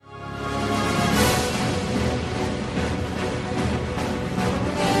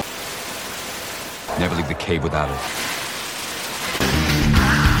cave without it.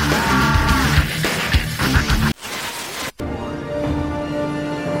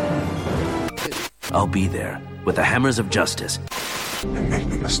 I'll be there with the hammers of justice. And make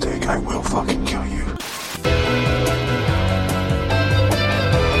no mistake, I will fucking kill you.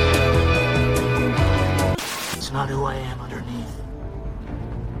 It's not who I am underneath,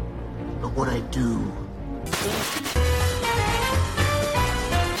 but what I do.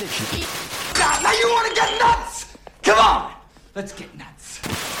 God, now you want to get nuts? Come on, let's get nuts.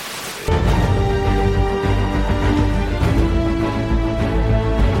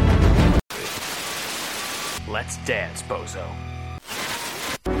 Let's dance, bozo.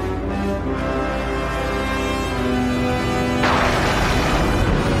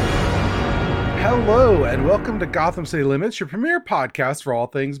 Hello, and welcome to Gotham City Limits, your premier podcast for all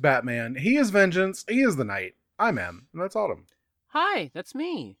things Batman. He is Vengeance, he is the Night. I'm M, and that's Autumn. Hi, that's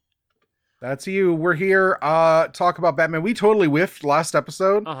me. That's you. We're here, talk about Batman. We totally whiffed last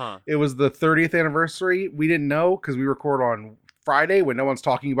episode. It was the 30th anniversary. We didn't know, because we record on Friday when no one's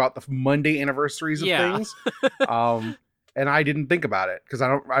talking about the Monday anniversaries of things. And I didn't think about it because I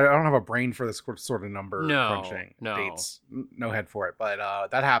don't have a brain for this sort of number crunching dates. No head for it. But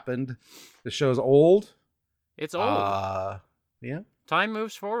that happened. The show's old. It's old. Yeah. Time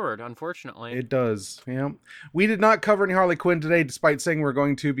moves forward, unfortunately. It does. Yeah. We did not cover any Harley Quinn today, despite saying we're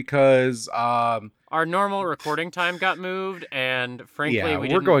going to, because our normal recording time got moved, and frankly,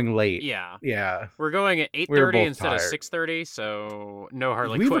 we're going late. Yeah. We're going at 8:30 instead of 6:30, so no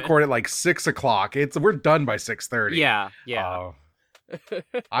Harley Quinn. We recorded at like 6 o'clock. We're done by 6:30. Yeah.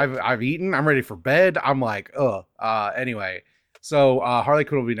 I've eaten. I'm ready for bed. I'm like, anyway. So Harley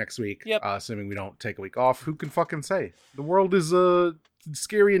Quinn will be next week, assuming we don't take a week off. Who can fucking say? The world is a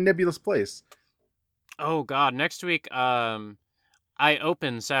scary and nebulous place. Oh God, next week I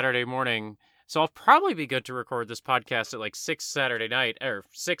open Saturday morning, so I'll probably be good to record this podcast at like 6 Saturday night or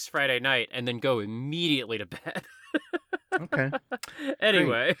 6 Friday night, and then go immediately to bed. Okay.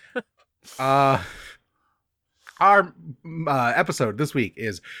 Anyway, our episode this week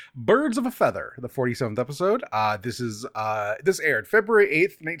is Birds of a Feather, the 47th episode. This aired February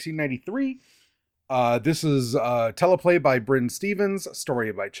 8th, 1993. This is teleplay by Bryn Stevens,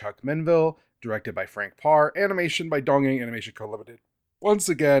 story by Chuck Menville, directed by Frank Parr, animation by Dongyang Animation Co. Limited. Once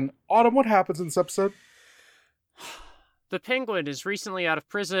again, Autumn, what happens in this episode? The Penguin is recently out of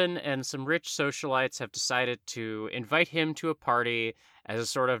prison, and some rich socialites have decided to invite him to a party as a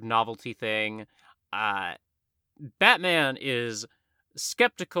sort of novelty thing. Batman is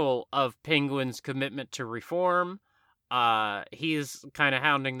skeptical of Penguin's commitment to reform. He's kind of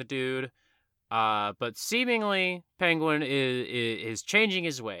hounding the dude. But seemingly Penguin is changing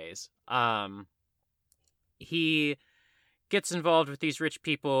his ways. He gets involved with these rich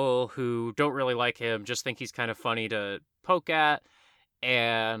people who don't really like him, just think he's kind of funny to poke at.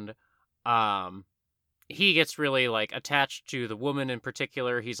 And he gets really like attached to the woman in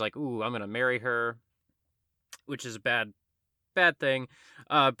particular. He's like, ooh, I'm going to marry her. Which is a bad thing.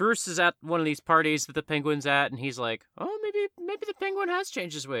 Bruce is at one of these parties that the Penguin's at, and he's like, oh, maybe the Penguin has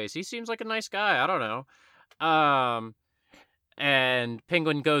changed his ways. He seems like a nice guy. I don't know. And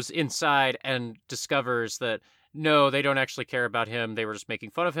Penguin goes inside and discovers that, no, they don't actually care about him. They were just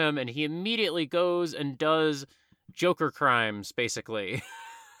making fun of him, and he immediately goes and does Joker crimes, basically.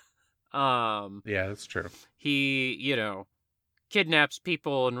 Yeah, that's true. He, kidnaps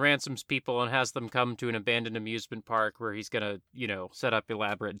people and ransoms people and has them come to an abandoned amusement park where he's gonna, set up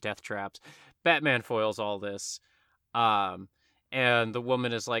elaborate death traps. Batman foils all this. And the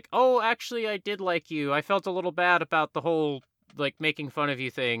woman is like, oh, actually, I did like you. I felt a little bad about the whole, making fun of you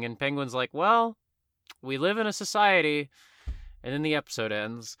thing. And Penguin's like, well, we live in a society. And then the episode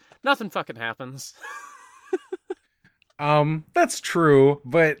ends. Nothing fucking happens. That's true,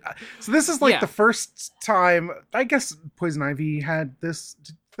 but so this is the first time, I guess Poison Ivy had this.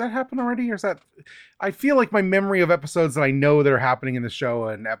 Did that happen already? Or is that, I feel like my memory of episodes that I know that are happening in the show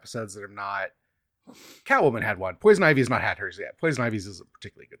and episodes that are not. Catwoman had one. Poison Ivy has not had hers yet. Poison Ivy's is a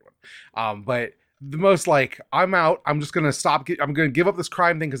particularly good one. But the most I'm out, I'm just going to stop. I'm going to give up this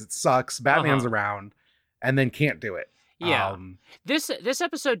crime thing because it sucks. Batman's around and then can't do it. Yeah. This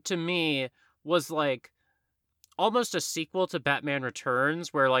episode to me was almost a sequel to Batman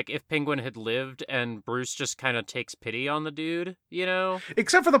Returns, where if Penguin had lived and Bruce just kind of takes pity on the dude,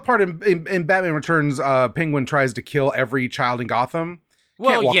 Except for the part in Batman Returns, Penguin tries to kill every child in Gotham.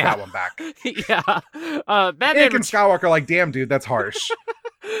 Can't walk that one back. Yeah. Anakin Skywalker, damn dude, that's harsh.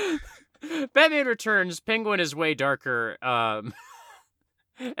 Batman Returns, Penguin is way darker, and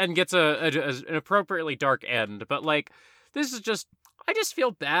gets an appropriately dark end, but this is just I just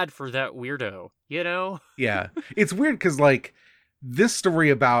feel bad for that weirdo, you know? Yeah. It's weird because, like, this story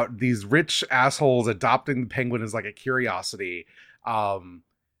about these rich assholes adopting the penguin as, like, a curiosity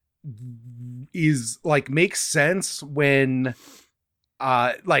is, like, makes sense when,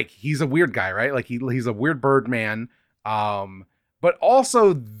 like, he's a weird guy, right? Like, he's a weird bird man. But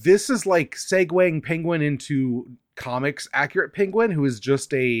also, this is, like, segueing Penguin into comics accurate Penguin, who is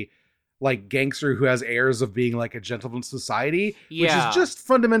just a, like, gangster who has airs of being, like, a gentleman society, which is just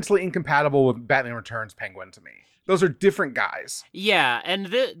fundamentally incompatible with Batman Returns Penguin to me. Those are different guys. Yeah, and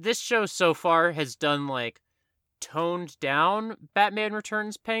this show so far has done, like, toned down Batman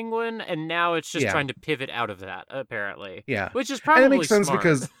Returns Penguin, and now it's just trying to pivot out of that, apparently. Yeah. Which is probably and it makes sense smart.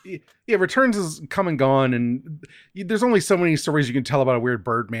 because, Returns is come and gone, and there's only so many stories you can tell about a weird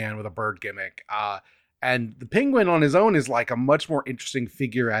bird man with a bird gimmick. And the Penguin on his own is, like, a much more interesting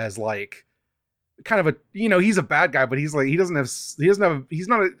figure as, like, kind of a, he's a bad guy, but he's like, he's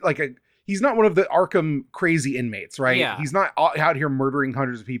not one of the Arkham crazy inmates, right? Yeah. He's not out here murdering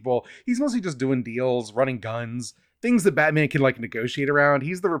hundreds of people. He's mostly just doing deals, running guns, things that Batman can, like, negotiate around.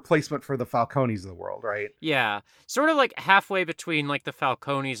 He's the replacement for the Falcones of the world, right? Yeah. Sort of like halfway between, like, the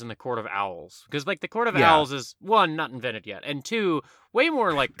Falcones and the Court of Owls. Because, like, the Court of Owls is, one, not invented yet, and two, way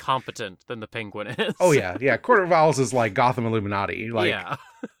more, like, competent than the Penguin is. Oh, yeah. Yeah. Court of Owls is like Gotham Illuminati. Like, yeah.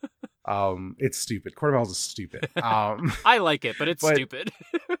 It's stupid. Court of Owls is stupid. I like it, but it's stupid.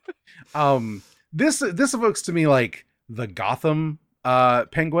 This evokes to me, like, the Gotham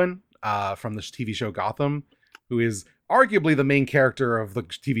Penguin from the TV show Gotham, who is arguably the main character of the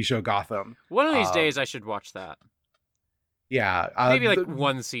TV show Gotham. One of these days I should watch that. Yeah. Maybe like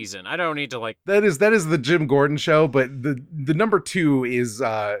one season. I don't need to, like... That is the Jim Gordon show, but the number 2 is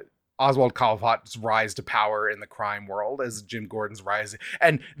Oswald Cobblepot's rise to power in the crime world as Jim Gordon's rise,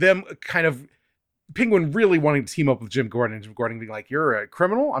 and them kind of Penguin really wanting to team up with Jim Gordon, and Jim Gordon being like, "You're a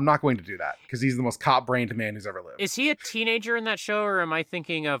criminal. I'm not going to do that," because he's the most cop-brained man who's ever lived. Is he a teenager in that show, or am I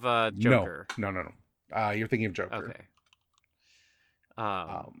thinking of Joker? No. You're thinking of Joker. Okay.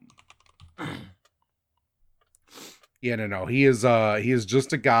 Yeah, no. He is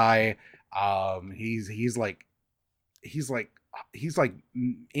just a guy. He's like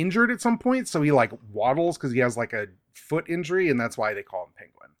injured at some point, so he, like, waddles because he has, like, a foot injury, and that's why they call him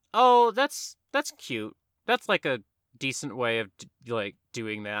Penguin. Oh, that's cute. That's, like, a decent way of like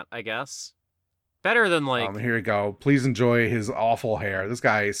doing that, I guess. Better than, like... Here you go. Please enjoy his awful hair. This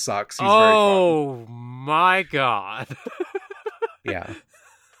guy sucks. He's very fun. My God. Yeah.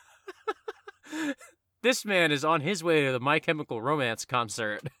 This man is on his way to the My Chemical Romance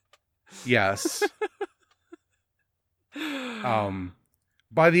concert. Yes.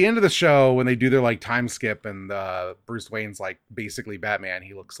 By the end of the show, when they do their, like, time skip and Bruce Wayne's, like, basically Batman,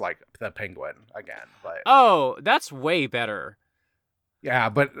 he looks like the Penguin again. But that's way better. Yeah,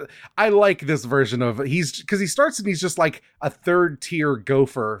 but I like this version of because he starts and he's just like a third tier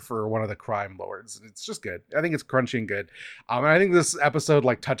gopher for one of the crime lords. It's just good. I think it's crunchy and good. And I think this episode,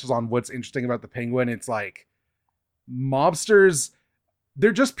 like, touches on what's interesting about the Penguin. It's like mobsters,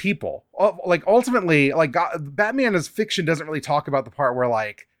 they're just people. Like, ultimately, like, Batman as fiction doesn't really talk about the part where,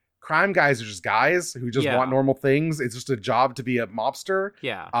 like, crime guys are just guys who just want normal things. It's just a job to be a mobster.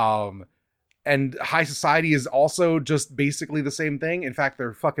 Yeah. And high society is also just basically the same thing. In fact,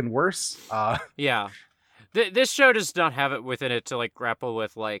 they're fucking worse. Yeah. This show does not have it within it to, like, grapple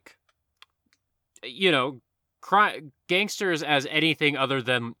with, like, gangsters as anything other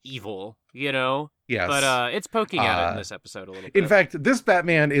than evil, Yes. But it's poking at it in this episode a little bit. In fact, this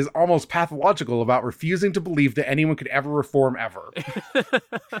Batman is almost pathological about refusing to believe that anyone could ever reform ever.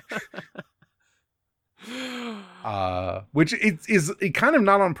 Which is kind of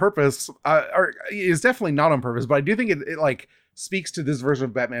not on purpose, or is definitely not on purpose, but I do think it like speaks to this version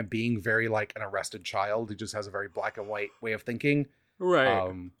of Batman being very like an arrested child who just has a very black and white way of thinking.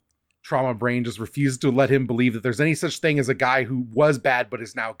 Right. Trauma brain just refuses to let him believe that there's any such thing as a guy who was bad but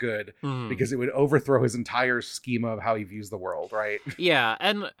is now good, because it would overthrow his entire schema of how he views the world, right? Yeah,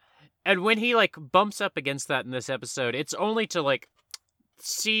 and when he, like, bumps up against that in this episode, it's only to, like,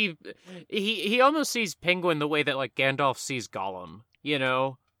 see... He almost sees Penguin the way that, like, Gandalf sees Gollum,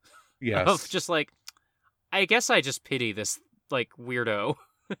 Yes. Of just, like, I guess I just pity this, like, weirdo.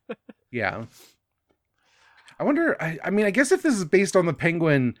 Yeah. I wonder, I mean, I guess if this is based on the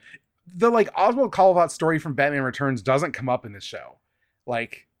Penguin... The, like, Oswald Cobblepot story from Batman Returns doesn't come up in this show.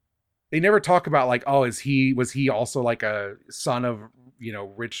 Like, they never talk about, like, was he also, like, a son of,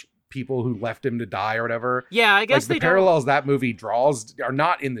 rich people who left him to die or whatever. Yeah, I guess like, the parallels that movie draws are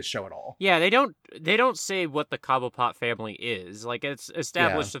not in this show at all. Yeah, they don't say what the Cobblepot family is. Like, it's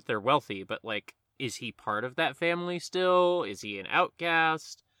established that they're wealthy, but, like, is he part of that family still? Is he an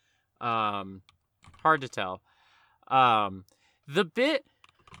outcast? Hard to tell. The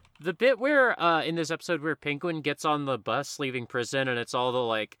bit where in this episode where Penguin gets on the bus leaving prison, and it's all the,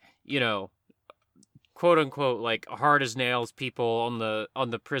 like, you know, quote unquote, like, hard as nails people on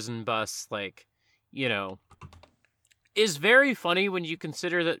the prison bus, like, you know, is very funny when you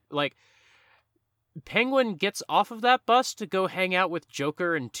consider that, like, Penguin gets off of that bus to go hang out with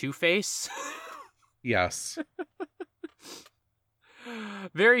Joker and Two-Face. Yes.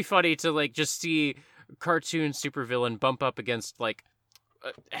 Very funny to, like, just see cartoon supervillain bump up against, like,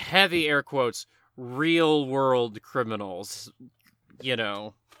 heavy air quotes, real world criminals, you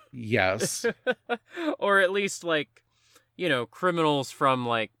know. Yes. Or at least, like, you know, criminals from,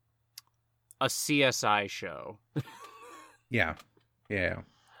 like, a CSI show. Yeah.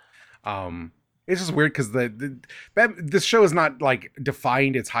 It's just weird because this show is not, like,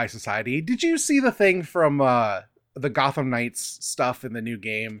 defined its high society. Did you see the thing from the Gotham Knights stuff in the new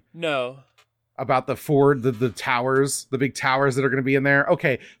game? No. About the towers, the big towers that are going to be in there?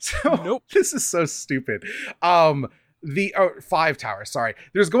 Okay, so nope. This is so stupid. The 5 towers, sorry.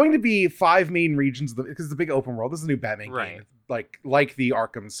 There's going to be 5 main regions because it's a big open world. This is a new Batman game. Like the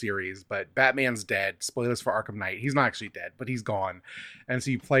Arkham series, but Batman's dead. Spoilers for Arkham Knight. He's not actually dead, but he's gone. And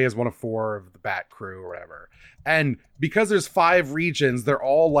so you play as one of 4 of the Bat crew or whatever. And because there's 5 regions, they're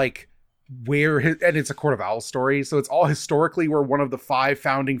all like and it's a Court of Owls story, so it's all historically where one of the 5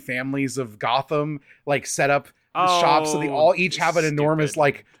 founding families of Gotham like set up shops, so they all each have an enormous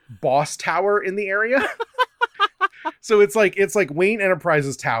like boss tower in the area. So it's like Wayne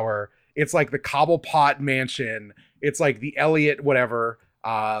Enterprises Tower, it's like the Cobblepot Mansion, it's like the Elliot whatever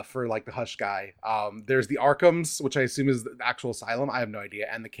for like the Hush guy. There's the Arkhams, which I assume is the actual asylum, I have no idea,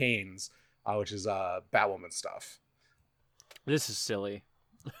 and the Canes, which is Batwoman stuff. This is silly.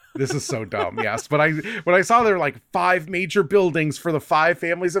 This is so dumb. Yes, but when I saw there were like 5 major buildings for the 5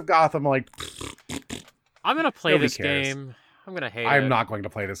 families of Gotham, I'm like, I'm gonna play this game. I'm gonna hate it. I'm not going to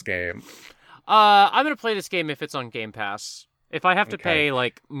play this game. I'm gonna play this game if it's on Game Pass. If I have to pay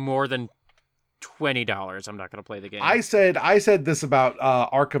like more than $20, I'm not gonna play the game. I said this about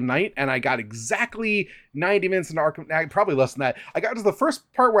Arkham Knight, and I got exactly 90 minutes into Arkham Knight, probably less than that. I got to the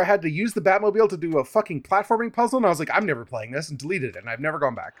first part where I had to use the Batmobile to do a fucking platforming puzzle, and I was like, I'm never playing this, and deleted it, and I've never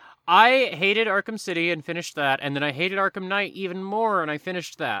gone back. I hated Arkham City and finished that, and then I hated Arkham Knight even more, and I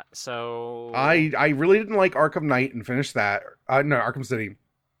finished that, so... I really didn't like Arkham Knight and finished that. No, Arkham City.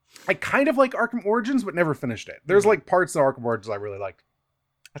 I kind of like Arkham Origins, but never finished it. There's like parts of Arkham Origins I really liked.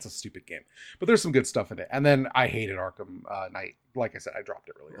 That's a stupid game, but there's some good stuff in it. And then I hated Arkham Knight. Like I said, I dropped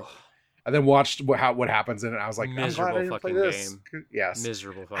it really early. And then watched what happens in it. And I was like, miserable I'm glad I didn't play this. Game. Yes,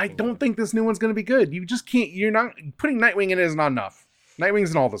 miserable. I don't think this new one's going to be good. You just can't. You're not putting Nightwing in it is not enough.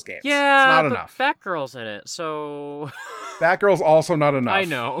 Nightwing's in all those games. Yeah, it's not but enough. Batgirl's in it, so Batgirl's also not enough. I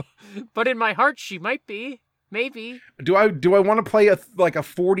know, but in my heart, she might be. Maybe. Do I want to play a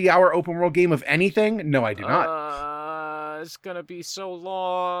 40-hour open world game of anything? No, I do not. It's gonna be so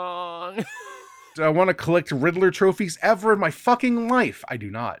long. Do I want to collect Riddler trophies ever in my fucking life? I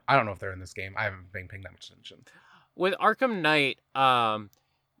do not. I don't know if they're in this game. I haven't been paying that much attention. With Arkham Knight,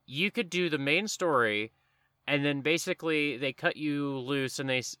 you could do the main story, and then basically they cut you loose, and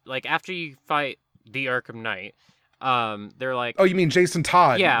they like after you fight the Arkham Knight. They're like, oh, you mean Jason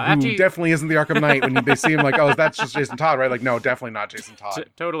Todd? Yeah, who definitely isn't the Arkham Knight. When they see him, like, oh, that's just Jason Todd, right? Like, no, definitely not Jason Todd.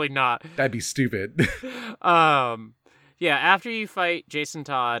 Totally not. That'd be stupid. Yeah, after you fight Jason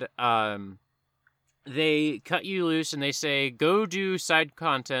Todd, they cut you loose and they say, go do side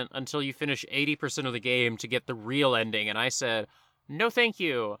content until you finish 80% of the game to get the real ending. And I said, no, thank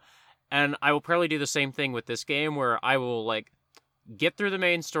you. And I will probably do the same thing with this game, where I will like get through the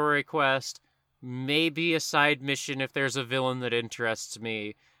main story quest. Maybe a side mission if there's a villain that interests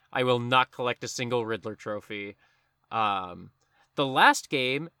me. I will not collect a single Riddler trophy. The last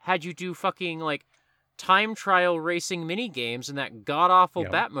game had you do fucking, like, time trial racing mini games in that god-awful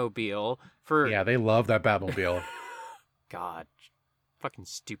Batmobile for... Yeah, they love that Batmobile. God. Fucking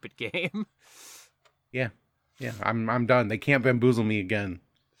stupid game. Yeah. I'm done. They can't bamboozle me again.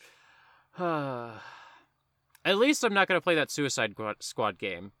 At least I'm not going to play that Suicide Squad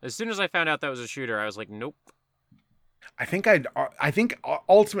game. As soon as I found out that was a shooter, I was like, nope. I think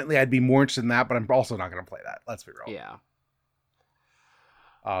ultimately I'd be more interested in that, but I'm also not going to play that. Let's be real. Yeah.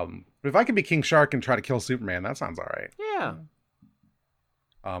 But if I could be King Shark and try to kill Superman, that sounds all right. Yeah.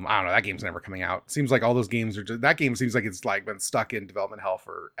 I don't know. That game's never coming out. Seems like all those games are that game seems like it's like been stuck in development hell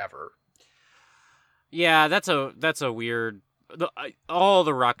forever. Yeah, that's a weird. All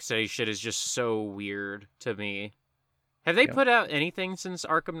the Rocksteady shit is just so weird to me. Have they put out anything since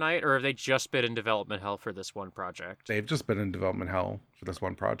Arkham Knight, or have they just been in development hell for this one project? They've just been in development hell for this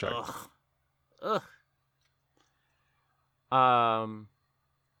one project. Ugh.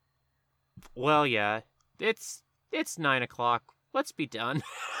 Well, yeah. It's 9:00. Let's be done.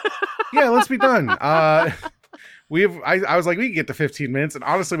 Yeah, let's be done. I was like, we can get to 15 minutes, and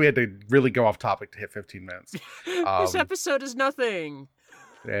honestly, we had to really go off topic to hit 15 minutes. This episode is nothing.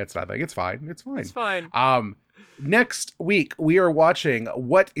 It's nothing. It's fine. It's fine. It's fine. Next week, we are watching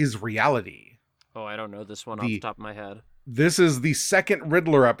What is Reality? Oh, I don't know this one off the top of my head. This is the second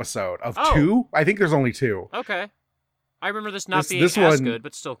Riddler episode of 2. I think there's only 2. Okay. I remember this not being as good,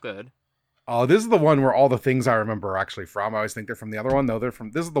 but still good. Oh, this is the one where all the things I remember are actually from. I always think they're from the other one. No, they're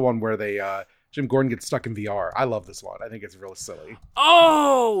from... This is the one where Jim Gordon gets stuck in VR. I love this one. I think it's really silly.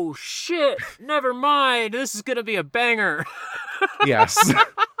 Oh, shit. Never mind. This is going to be a banger. Yes.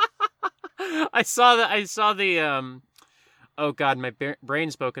 I saw the oh god, my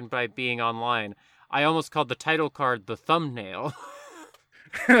brain's broken by being online. I almost called the title card the thumbnail.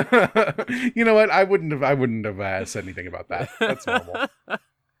 You know what? I wouldn't have said anything about that. That's normal.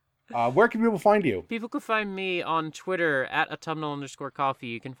 Where can people find you? People can find me on Twitter at @autumnal_coffee.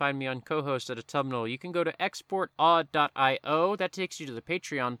 You can find me on co-host at Autumnal. You can go to exportaud.io. That takes you to the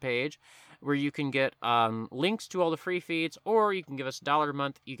Patreon page, where you can get links to all the free feeds, or you can give us $1 a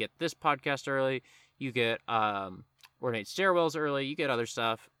month. You get this podcast early. You get Ornate Stairwells early. You get other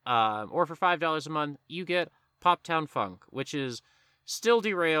stuff. Or for $5 a month, you get Poptown Funk, which is still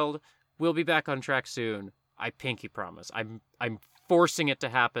derailed. We'll be back on track soon. I pinky promise. I'm forcing it to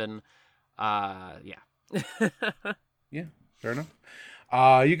happen. Yeah. Yeah, fair enough.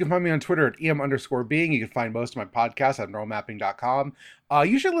 You can find me on Twitter at em_being. You can find most of my podcasts at neuromapping.com.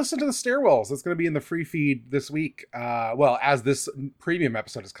 You should listen to the Stairwells. It's going to be in the free feed this week. Well, as this premium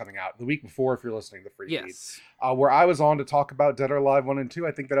episode is coming out. The week before, if you're listening to the free feed. Where I was on to talk about Dead or Alive 1 and 2.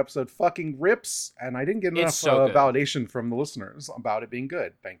 I think that episode fucking rips. And I didn't get enough validation from the listeners about it being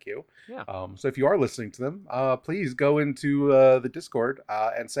good. Thank you. Yeah. So if you are listening to them, please go into the Discord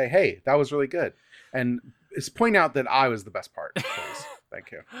and say, hey, that was really good. And point out that I was the best part, please.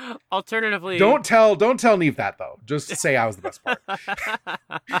 Thank you. Alternatively, don't tell Neve that though. Just say I was the best part.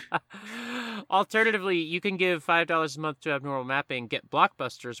 Alternatively, you can give $5 a month to Abnormal Mapping, get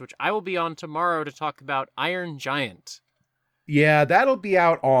Blockbusters, which I will be on tomorrow to talk about Iron Giant. Yeah, that'll be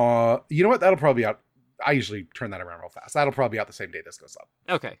out on. You know what? That'll probably be out. I usually turn that around real fast. That'll probably be out the same day this goes up.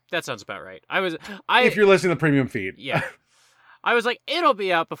 Okay, that sounds about right. If you're listening to the premium feed, yeah. I was like, it'll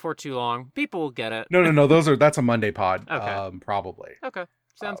be out before too long. People will get it. No. That's a Monday pod. Okay. Probably. Okay.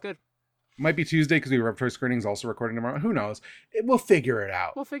 Sounds good. Might be Tuesday because we have Repertory Screenings also recording tomorrow. Who knows? We'll figure it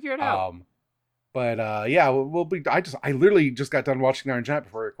out. But yeah, we'll be. I literally just got done watching Iron Giant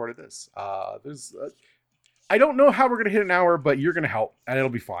before I recorded this. I don't know how we're gonna hit an hour, but you're gonna help, and it'll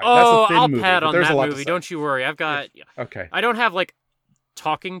be fine. Oh, that's a thin movie, pad on that movie. Don't you worry. I've got. Okay. I don't have like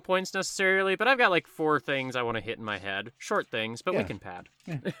talking points necessarily, but I've got like 4 things I want to hit in my head. Short things, but we can pad.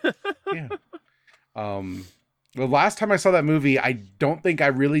 Yeah. The last time I saw that movie, I don't think I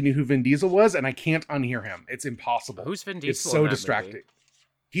really knew who Vin Diesel was, and I can't unhear him. It's impossible. Who's Vin Diesel? It's so distracting. Movie?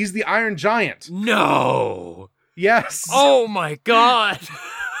 He's the Iron Giant. No. Yes. Oh my god.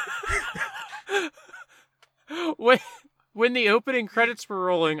 When the opening credits were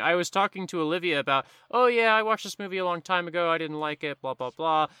rolling, I was talking to Olivia about, oh yeah, I watched this movie a long time ago. I didn't like it, blah, blah,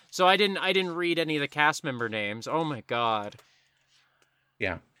 blah. So I didn't read any of the cast member names. Oh my god.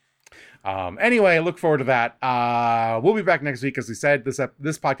 Yeah. Anyway, look forward to that. We'll be back next week. As we said, this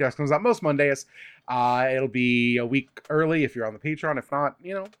podcast comes out most Mondays. It'll be a week early if you're on the Patreon. If not,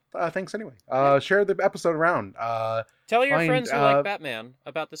 thanks anyway. Share the episode around. Tell your friends who like Batman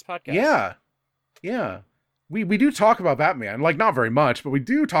about this podcast. Yeah. We do talk about Batman, like not very much, but we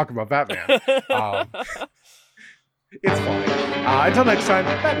do talk about Batman. It's fine. Until next time,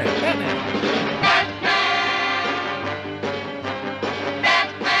 Batman.